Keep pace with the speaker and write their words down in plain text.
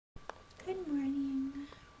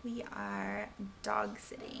we are dog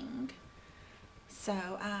sitting. So,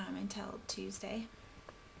 until Tuesday.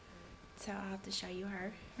 So I'll have to show you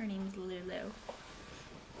her. Her name's Lulu.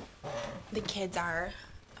 The kids are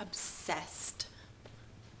obsessed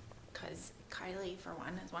because Kylie, for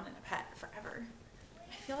one, has wanted a pet forever.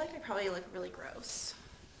 I feel like I probably look really gross.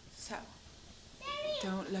 So,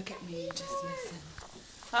 don't look at me, just listen.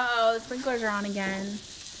 Uh-oh, the sprinklers are on again.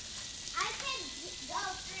 I can go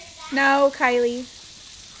through that. No, Kylie.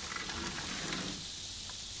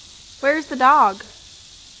 Where's the dog? Maybe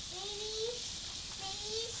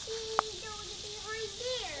she's going to be right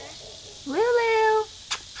there. Lulu.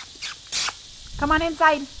 Come on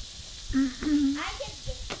inside. I can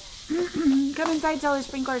get that. Come inside till the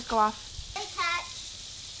sprinklers go off. I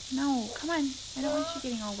touch. No, come on. I don't want you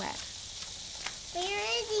getting all wet. Where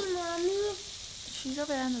is he, Mommy? She's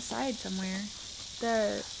over there on the side somewhere.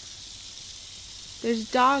 There's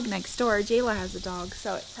a dog next door. Jayla has a dog,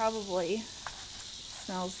 so it probably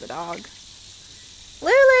smells the dog.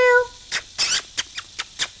 Lulu!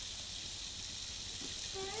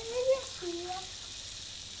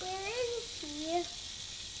 Where is he?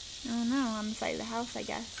 I don't know. On the side of the house, I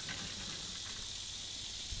guess.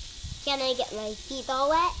 Can I get my feet all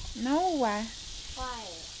wet? No. Why?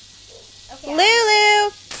 Okay.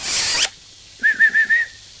 Lulu!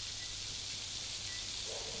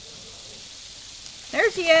 There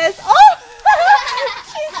she is. Oh!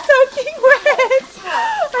 She's soaking wet.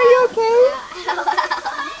 Are you okay?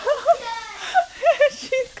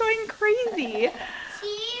 She's going crazy.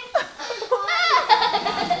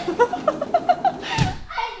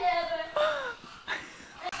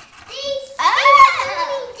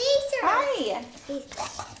 Hi.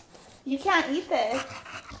 You can't eat this.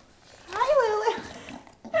 Hi, Lulu.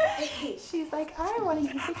 She's like, I want to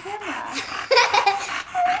use the camera.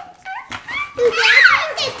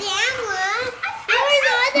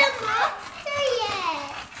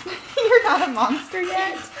 You're not a monster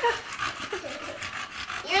yet.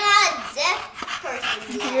 You're not a deaf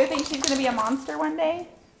person Do you think she's going to be a monster one day?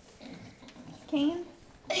 Kane?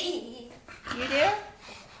 You do?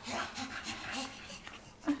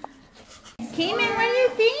 Cayman, what do you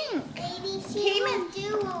think? Maybe she will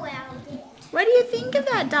do around it. What do you think of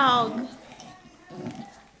that dog?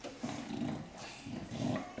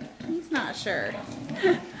 He's not sure.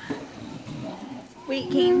 Wait,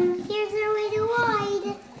 Kane. Here's a little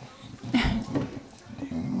wide.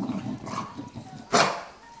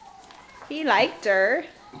 He liked her.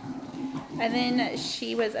 And then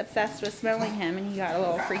she was obsessed with smelling him and he got a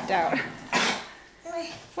little freaked out.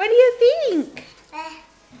 What do you think?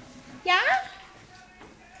 Yeah?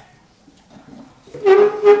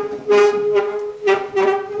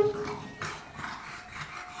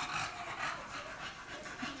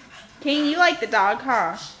 Kane, you like the dog,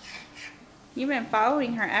 huh? You've been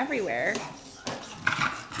following her everywhere.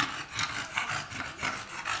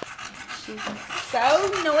 She's so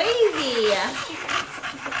noisy.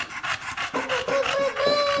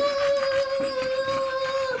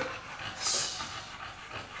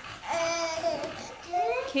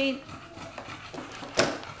 Kate.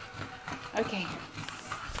 Okay.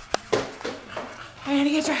 I'm gonna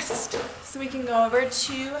get dressed so we can go over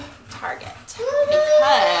to Target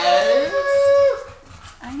because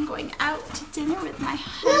I'm going out to dinner with my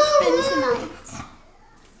husband tonight.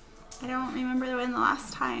 I don't remember when the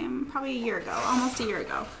last time, probably a year ago, almost a year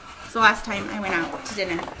ago. It's the last time I went out to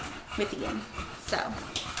dinner with Ian. So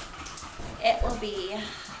it will be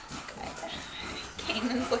good.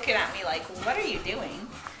 Cayman's looking at me like, what are you doing?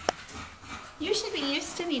 You should be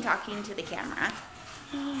used to me talking to the camera.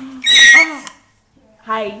 Oh.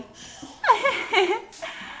 Hi.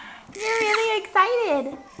 You're really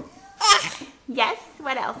excited. Yes?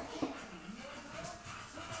 What else?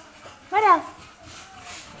 What else?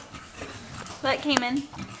 Look, Cayman.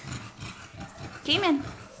 Cayman,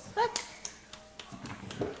 look.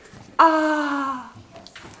 Ah.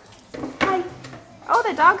 Hi. Oh,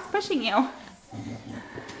 the dog's pushing you.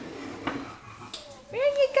 Where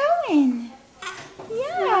are you going?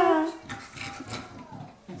 Yeah.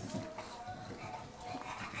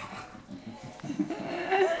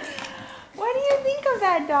 What do you think of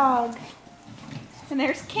that dog? And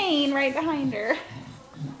there's Kane right behind her.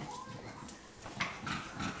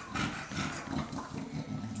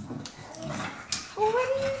 Well, what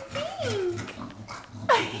do you think?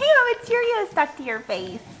 You have a Cheerio stuck to your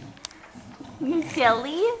face. You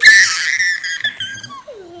silly.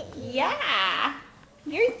 Yeah.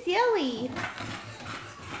 You're silly.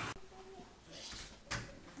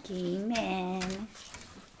 Cayman.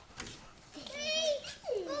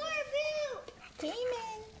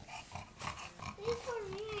 Cayman. This one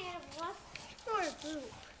here has more poop.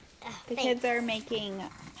 The kids are making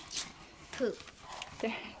poop.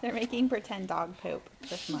 They're making pretend dog poop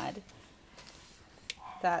with mud.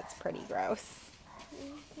 That's pretty gross.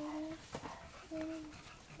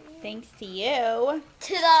 Thanks to you.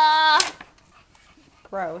 Ta-da!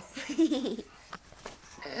 Gross. Because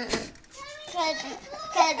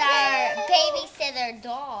our babysitter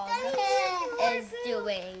dog is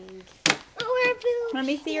doing. Let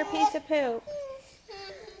me see your piece of poop.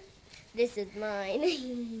 This is mine.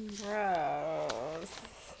 Gross.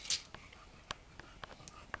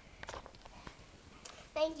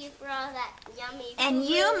 Thank you for all that yummy food. And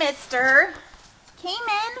you, Mr.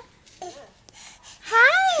 Cayman.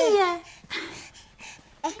 Hi.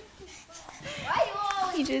 Why do you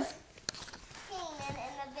always He just. Cayman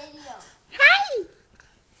in the video? Hi.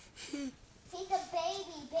 He's a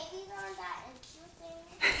baby. Babies aren't that interesting.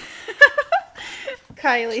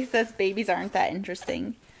 Kylie says babies aren't that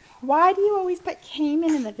interesting. Why do you always put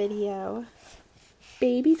Cayman in the video?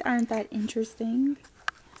 Babies aren't that interesting.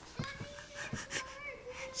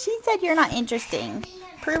 She said you're not interesting.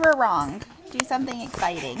 Prove her wrong. Do something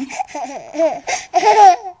exciting.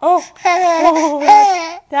 Oh,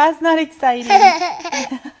 that's not exciting.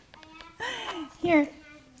 Here.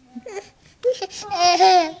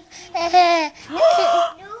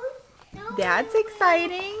 That's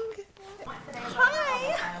exciting.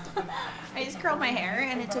 Hi. I just curled my hair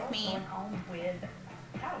and it took me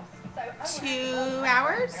 2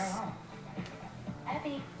 hours.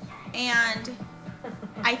 And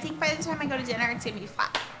I think by the time I go to dinner, it's going to be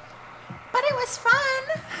flat. But it was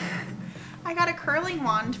fun. I got a curling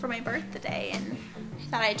wand for my birthday and I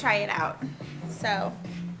thought I'd try it out. So,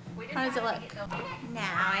 how does it look?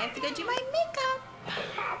 Now I have to go do my makeup.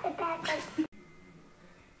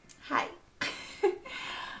 Hi.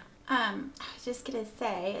 I was just going to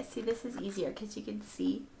say, see, this is easier because you can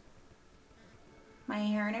see my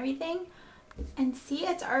hair and everything. And see,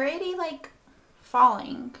 it's already like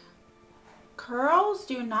falling. Curls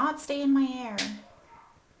do not stay in my hair.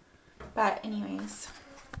 But anyways,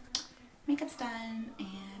 makeup's done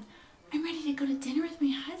and I'm ready to go to dinner with my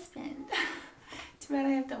husband. Too bad I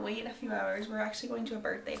have to wait a few hours. We're actually going to a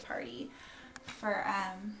birthday party for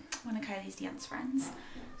one of Kylie's dance friends.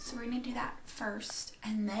 So we're going to do that first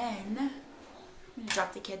and then I'm going to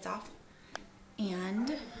drop the kids off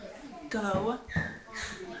and go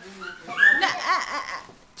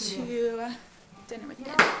to dinner with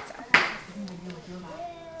them. So.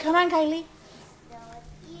 Come on, Kylie.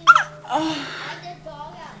 Oh.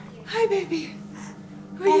 Hi, baby.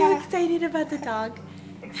 Were you excited about the dog?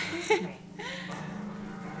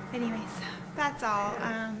 Anyways, that's all.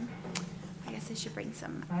 I guess I should bring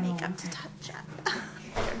some makeup to touch up.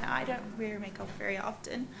 I don't know. I don't wear makeup very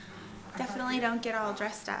often. Definitely don't get all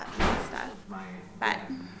dressed up and stuff. But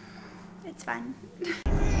it's fun.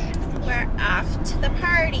 We're off to the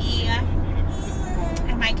party.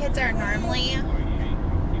 And my kids are normally,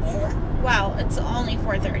 well, it's only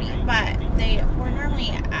 4:30, but we're normally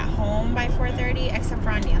at home by 4:30, except for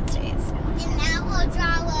on dance days. And now we'll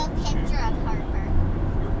draw a little picture of Harper.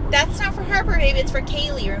 That's not for Harper, baby. It's for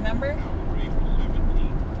Kaylee, remember?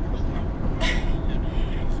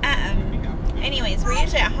 Anyways, we're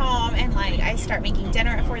usually at home, and like I start making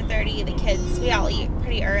dinner at 4:30. The kids, we all eat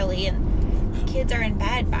pretty early, and the kids are in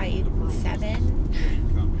bed by 7.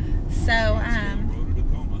 So,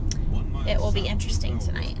 it will be interesting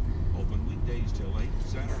tonight.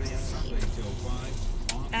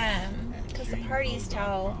 Because the party's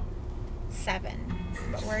till 7,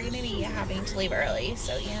 but we're gonna be having to leave early,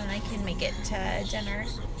 so I can make it to dinner.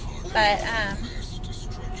 But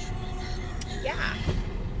yeah.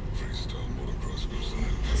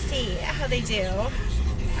 See how they do.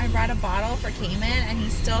 I brought a bottle for Cayman, and he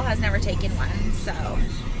still has never taken one, so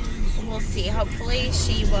we'll see. Hopefully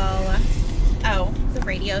she will. Oh, the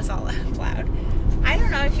radio's all loud. I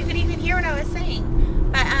don't know if you could even hear what I was saying,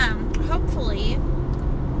 but hopefully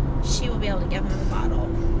she will be able to give him the bottle.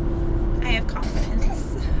 I have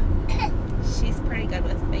confidence. She's pretty good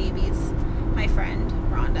with babies. My friend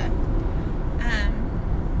Rhonda.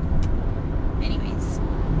 Anyways,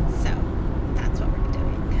 so that's what we're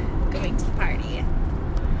doing. Going to the party.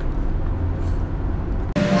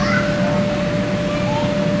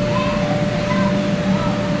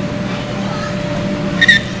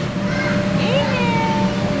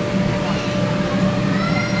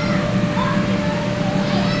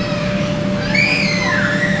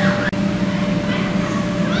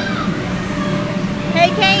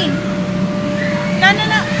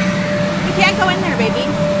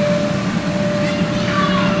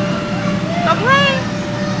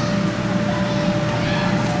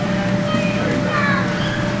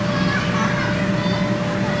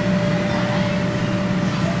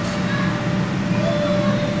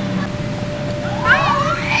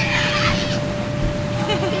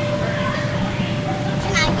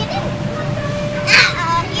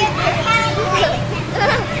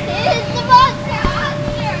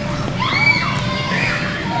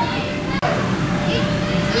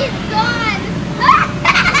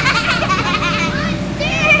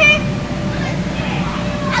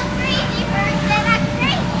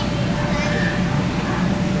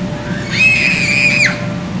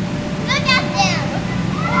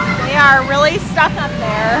 really stuck up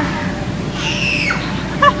there.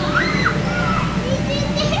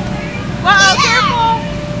 Whoa, careful!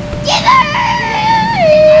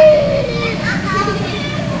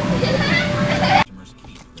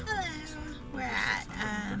 Hello. We're at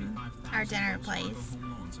our dinner place.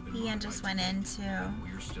 Ian just went in to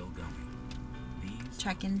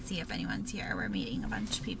check and see if anyone's here. We're meeting a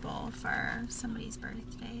bunch of people for somebody's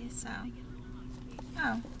birthday, so.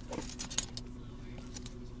 Oh.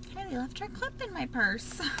 Kylie left her clip in my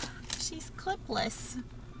purse. She's clipless.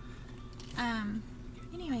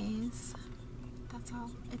 Anyways, that's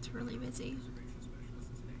all. It's really busy.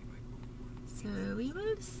 So we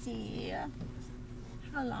will see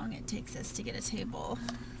how long it takes us to get a table.